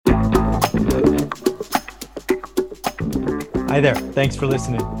Hi there. Thanks for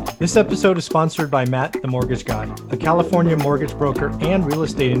listening. This episode is sponsored by Matt, the Mortgage Guy, a California mortgage broker and real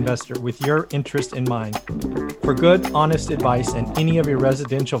estate investor with your interest in mind. For good, honest advice and any of your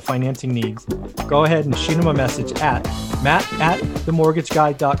residential financing needs, go ahead and shoot him a message at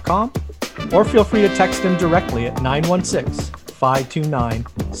matt@themortgageguy.com or feel free to text him directly at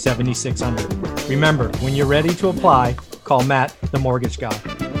 916-529-7600. Remember, when you're ready to apply, call Matt, the Mortgage Guy.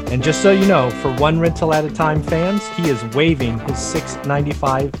 And just so you know, for one rental at a time fans, he is waiving his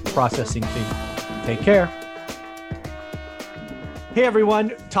 $6.95 processing fee. Take care. Hey everyone,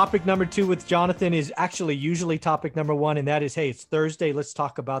 topic number 2 with Jonathan is actually usually topic number 1, and that is, hey, it's Thursday. Let's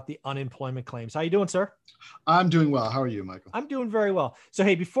talk about the unemployment claims. How you doing, sir? I'm doing well. How are you, Michael? I'm doing very well. So,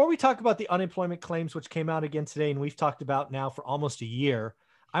 hey, before we talk about the unemployment claims, which came out again today, and we've talked about now for almost a year,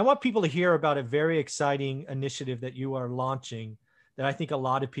 I want people to hear about a very exciting initiative that you are launching that I think a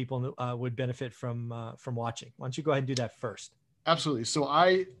lot of people would benefit from watching. Why don't you go ahead and do that first? Absolutely. So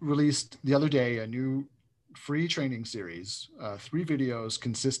I released the other day a new free training series, 3 videos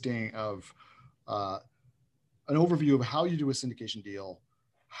consisting of an overview of how you do a syndication deal,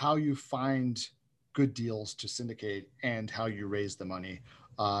 how you find good deals to syndicate, and how you raise the money.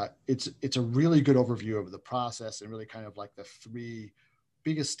 It's a really good overview of the process and really kind of like the 3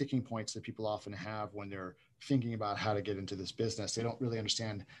 biggest sticking points that people often have when they're thinking about how to get into this business. They don't really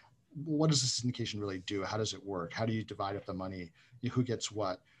understand, what does the syndication really do? How does it work? How do you divide up the money? Who gets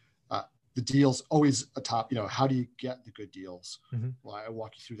what? The deal's always a top, how do you get the good deals? Mm-hmm. Well, I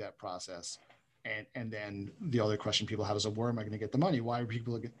walk you through that process. And then the other question people have is, where am I going to get the money? Why are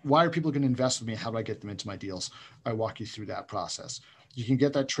people going to invest with me? How do I get them into my deals? I walk you through that process. You can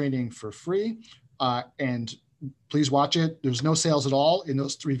get that training for free. And please watch it. There's no sales at all in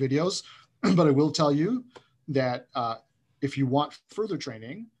those 3 videos, but I will tell you that if you want further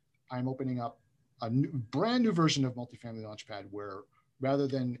training, I'm opening up a brand new version of Multifamily Launchpad, where rather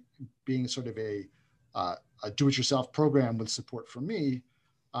than being sort of a do-it-yourself program with support from me,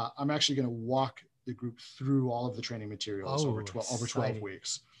 I'm actually going to walk the group through all of the training materials over 12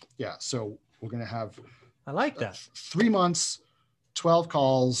 weeks. Yeah, so we're going to have I like that 3 months, 12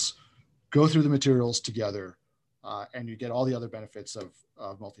 calls, go through the materials together. And you get all the other benefits of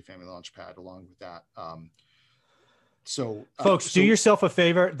Multifamily Launchpad along with that. Folks, do yourself a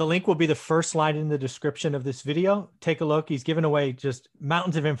favor. The link will be the first line in the description of this video. Take a look. He's giving away just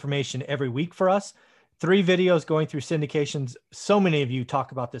mountains of information every week for us. 3 videos going through syndications. So many of you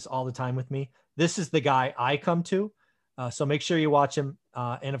talk about this all the time with me. This is the guy I come to. So make sure you watch him.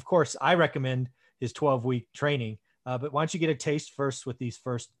 And of course, I recommend his 12-week training. But why don't you get a taste first with these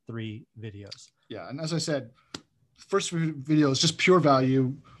first 3 videos? Yeah. And as I said, first video is just pure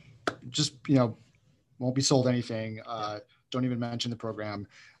value, just, won't be sold anything. Don't even mention the program.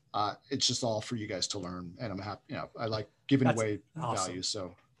 It's just all for you guys to learn. And I'm happy, I like giving away awesome value.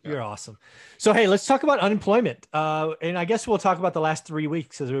 So yeah. You're awesome. So, hey, let's talk about unemployment. And I guess we'll talk about the last 3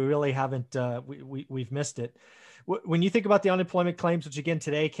 weeks because we really haven't, we've missed it. When you think about the unemployment claims, which again,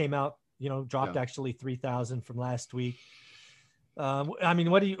 today came out, dropped actually 3,000 from last week. I mean,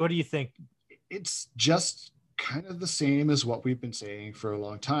 what do you think? It's just kind of the same as what we've been saying for a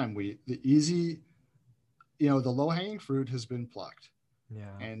long time. The low-hanging fruit has been plucked.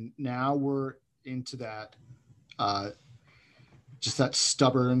 Yeah. And now we're into that, just that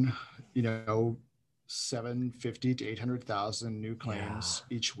stubborn, 750 to 800,000 new claims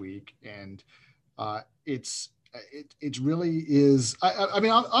each week. And it really is, I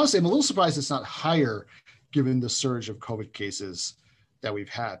mean, honestly, I'm a little surprised it's not higher given the surge of COVID cases that we've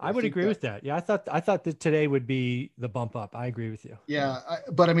had. I would agree with that. Yeah. I thought that today would be the bump up. I agree with you. Yeah.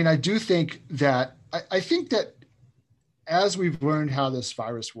 But I mean, I do think that, I think that as we've learned how this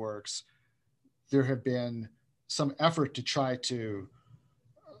virus works, there have been some effort to try to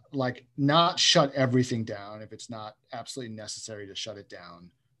not shut everything down if it's not absolutely necessary to shut it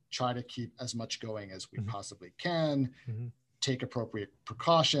down. Try to keep as much going as we possibly can, take appropriate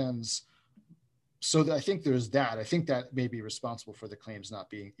precautions. So I think there's that. I think that may be responsible for the claims not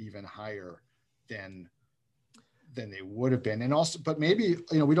being even higher than they would have been. And also, but maybe,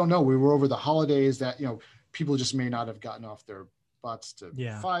 we don't know. We were over the holidays that, people just may not have gotten off their butts to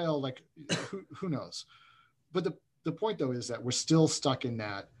file. Who knows? But the point though is that we're still stuck in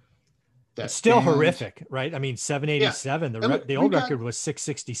that. It's still horrific, right? I mean, 787. Yeah. The old record was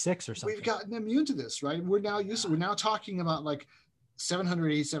 666 or something. We've gotten immune to this, right? We're now we're now talking about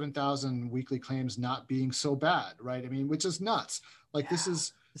 787,000 weekly claims not being so bad, right? I mean, which is nuts.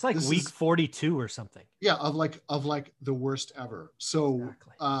 It's like week 42 or something. Yeah, of the worst ever. So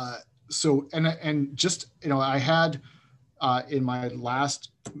and just I had in my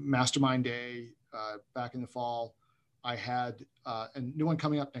last mastermind day back in the fall, I had a new one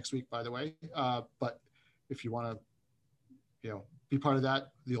coming up next week, by the way. But if you want to, be part of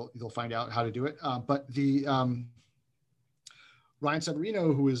that, you'll find out how to do it. But the Ryan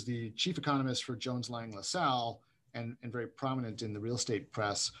Severino, who is the chief economist for Jones Lang LaSalle and very prominent in the real estate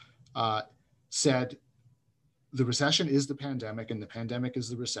press, said the recession is the pandemic and the pandemic is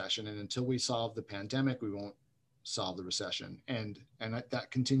the recession. And until we solve the pandemic, we won't solve the recession. And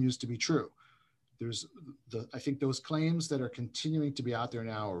that continues to be true. I think those claims that are continuing to be out there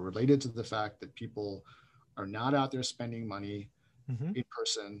now are related to the fact that people are not out there spending money in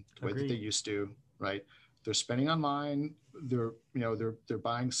person the way that they used to, right? They're spending online. They're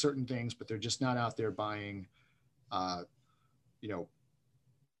buying certain things, but they're just not out there buying, not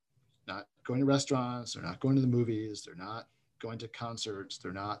going to restaurants. They're not going to the movies. They're not going to concerts.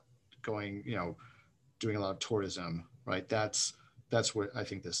 They're not going, doing a lot of tourism, right? That's where I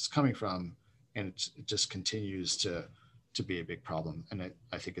think this is coming from. And it just continues to be a big problem. And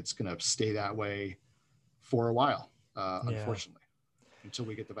I think it's going to stay that way for a while, unfortunately, until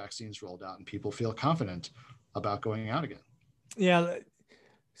we get the vaccines rolled out and people feel confident about going out again. Yeah.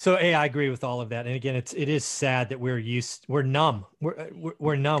 So I agree with all of that. And again, it is sad that we're numb.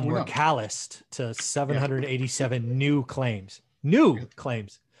 We're numb. We're calloused to 787 new claims.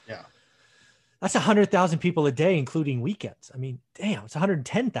 Yeah. That's 100,000 people a day, including weekends. I mean, damn, it's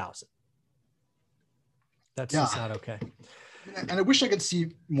 110,000. That's just not okay. And I wish I could see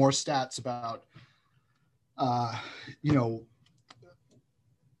more stats about,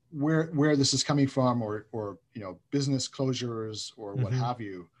 where this is coming from, or business closures or what have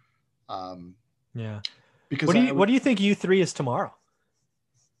you. Because what do you think U3 is tomorrow?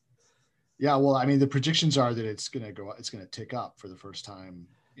 Yeah, well, I mean, the predictions are that it's going to tick up for the first time.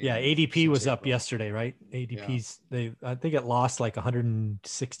 ADP was up yesterday, right? ADP's I think it lost like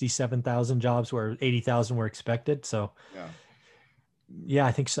 167,000 jobs where 80,000 were expected. So yeah,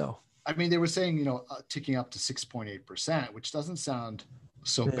 I think so. I mean, they were saying, ticking up to 6.8%, which doesn't sound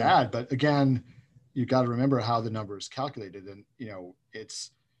so bad, but again, you got to remember how the number is calculated. And,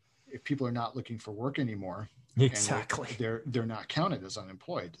 it's, if people are not looking for work anymore, exactly, they're not counted as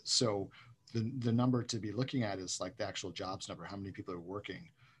unemployed. So the number to be looking at is like the actual jobs number, how many people are working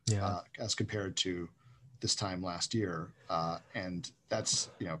as compared to this time last year. And that's,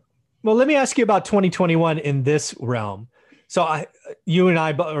 Well, let me ask you about 2021 in this realm. So I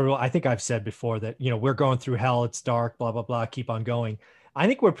think I've said before that, we're going through hell. It's dark, blah, blah, blah, keep on going. I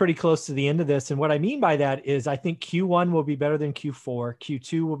think we're pretty close to the end of this. And what I mean by that is I think Q1 will be better than Q4,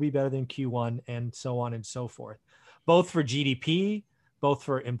 Q2 will be better than Q1, and so on and so forth, both for GDP, both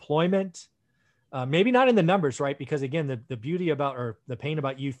for employment. Maybe not in the numbers, right? Because again, the beauty about, or the pain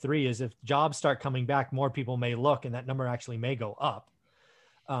about U3 is if jobs start coming back, more people may look and that number actually may go up.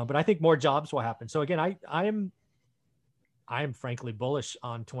 But I think more jobs will happen. So again, I am frankly bullish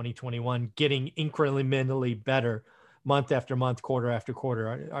on 2021 getting incrementally better month after month, quarter after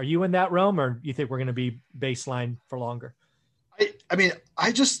quarter. Are you in that realm, or do you think we're going to be baseline for longer? I mean,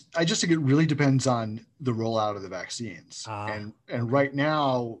 I just think it really depends on the rollout of the vaccines. And right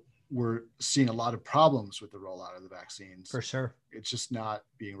now we're seeing a lot of problems with the rollout of the vaccines. For sure. It's just not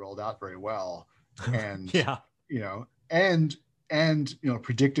being rolled out very well. And,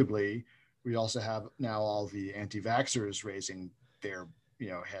 predictably, we also have now all the anti-vaxxers raising their,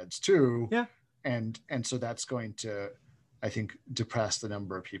 heads too. Yeah. And so that's going to, I think, depress the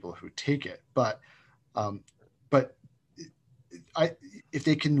number of people who take it. But if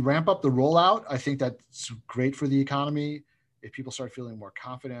they can ramp up the rollout, I think that's great for the economy. If people start feeling more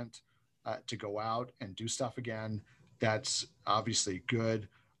confident to go out and do stuff again, that's obviously good.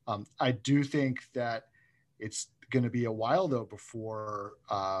 I do think that it's going to be a while though before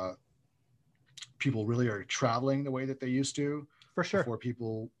people really are traveling the way that they used to. For sure. Before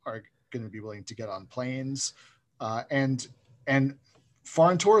people are going to be willing to get on planes, and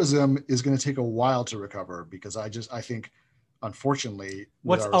foreign tourism is going to take a while to recover, because I think, unfortunately,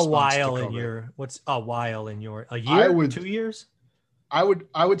 what's a while in your a year, 2 years? I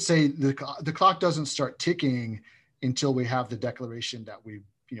would say the clock doesn't start ticking until we have the declaration that we've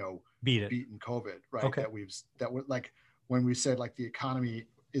beaten COVID, right? Okay. That we're like when we said like the economy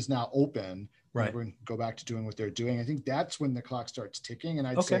is now open. Right. We're going to go back to doing what they're doing. I think that's when the clock starts ticking. And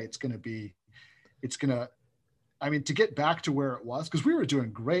I'd say to get back to where it was, because we were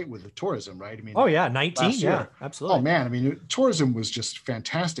doing great with the tourism, right? I mean, 19. Yeah, absolutely. Oh man. I mean, tourism was just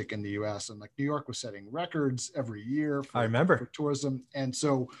fantastic in the US, and like New York was setting records every year for tourism. And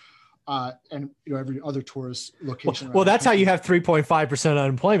so, every other tourist location. Well, that's how you have 3.5%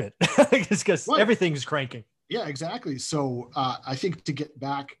 unemployment, because everything's cranking. Yeah, exactly. So I think to get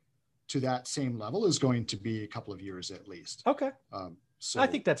back to that same level is going to be a couple of years at least. Okay. So I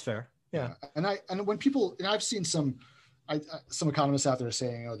think that's fair. Yeah. And when people, and I've seen some economists out there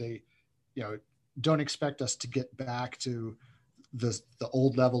saying, oh, they, don't expect us to get back to the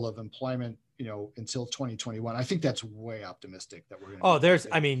old level of employment, until 2021. I think that's way optimistic that we're going to. Oh,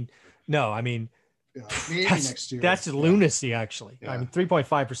 maybe next year. That's lunacy, actually. Yeah. I mean,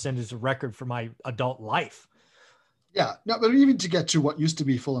 3.5% is a record for my adult life. Yeah, no, but even to get to what used to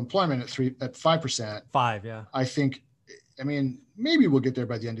be full employment at 5%. Yeah. I think, maybe we'll get there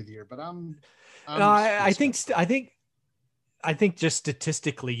by the end of the year, but I think just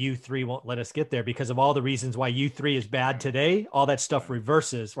statistically, U3 won't let us get there because of all the reasons why U3 is bad today. All that stuff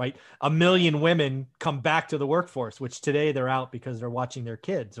reverses, right? 1 million women come back to the workforce, which today they're out because they're watching their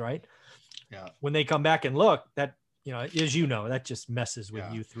kids, right? Yeah. When they come back and look, that, as that just messes with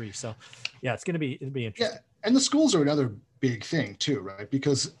U3. So yeah, it'll be interesting. Yeah. And the schools are another big thing too, right?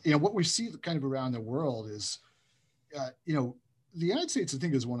 Because, what we see kind of around the world is, the United States, I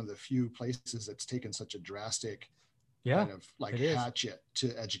think, is one of the few places that's taken such a drastic kind of hatchet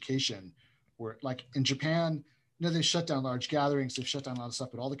to education, where like in Japan, they shut down large gatherings, they've shut down a lot of stuff,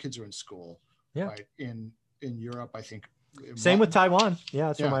 but all the kids are in school. Yeah. Right. In Europe, I think. Same with Taiwan. Yeah.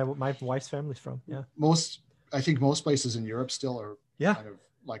 That's where my wife's family's from. Yeah. I think most places in Europe still are kind of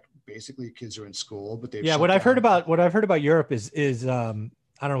like basically kids are in school, but they've what I've heard about Europe is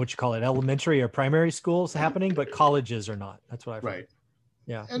I don't know what you call it, elementary or primary schools happening, but colleges are not. That's what I've heard.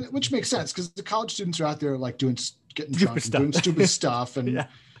 Yeah. And which makes sense because the college students are out there like getting drunk and doing stupid stuff and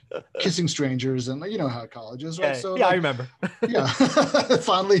kissing strangers, and how college is, right? Yeah, so I remember. Yeah.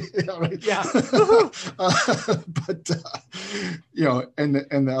 Fondly. Yeah. Right. Yeah. But and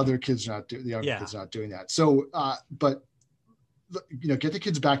the other kids not kids not doing that. So but get the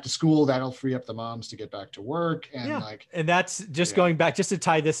kids back to school. That'll free up the moms to get back to work. And and that's just going back, just to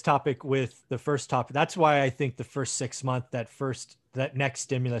tie this topic with the first topic. That's why I think the first 6 months, that next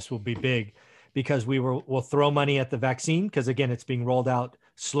stimulus will be big, because we'll throw money at the vaccine. Cause again, it's being rolled out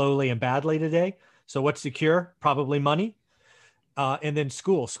slowly and badly today. So what's the cure? Probably money. And then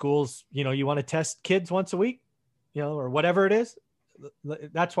schools, you want to test kids once a week, or whatever it is.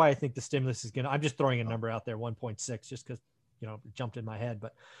 That's why I think the stimulus is I'm just throwing a number out there, 1.6, just cause it jumped in my head,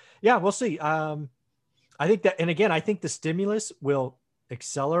 but yeah, we'll see. I think that, and again, I think the stimulus will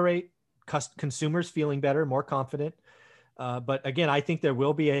accelerate consumers feeling better, more confident. But again, I think there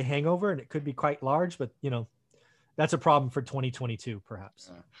will be a hangover, and it could be quite large, but that's a problem for 2022,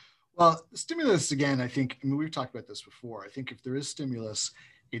 perhaps. Well, stimulus, again, I think, we've talked about this before. I think if there is stimulus,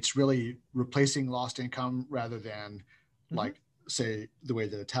 it's really replacing lost income rather than like, say, the way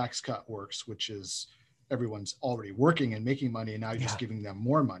that a tax cut works, which is everyone's already working and making money, and now you're just giving them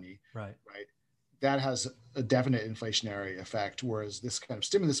more money. Right. That has a definite inflationary effect. Whereas this kind of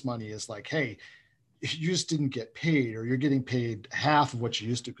stimulus money is like, hey, you just didn't get paid, or you're getting paid half of what you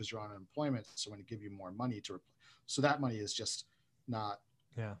used to because you're on unemployment. So I'm going to give you more money so that money is just not,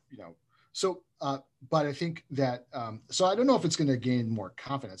 So, but I think that, so I don't know if it's going to gain more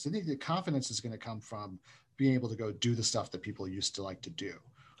confidence. I think the confidence is going to come from being able to go do the stuff that people used to like to do.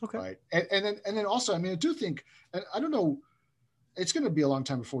 Okay. Right. And then also, I do think, and I don't know, it's going to be a long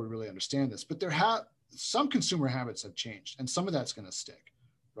time before we really understand this, but some consumer habits have changed, and some of that's going to stick.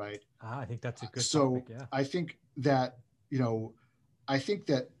 Right. I think that's a good topic. Yeah. I think that,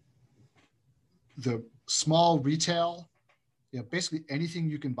 the small retail, basically anything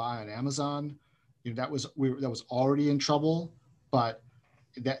you can buy on Amazon, that was already in trouble, but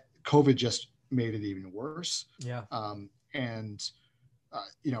that COVID just made it even worse. Yeah.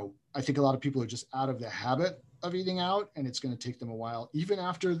 I think a lot of people are just out of the habit of eating out, and it's going to take them a while, even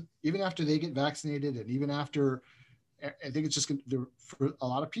after they get vaccinated, and even after, I think it's just going to, for a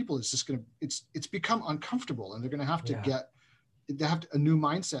lot of people, it's just going to, it's become uncomfortable, and they're going to have to they have a new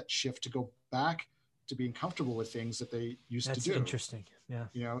mindset shift to go back to being comfortable with things that they used to do. That's interesting.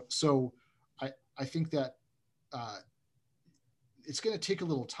 Yeah. So I think that it's going to take a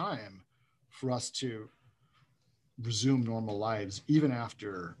little time for us to resume normal lives, even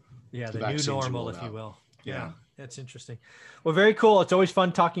after the new normal, if you will. Yeah, that's interesting. Well, very cool. It's always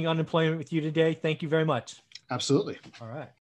fun talking unemployment with you today. Thank you very much. Absolutely. All right.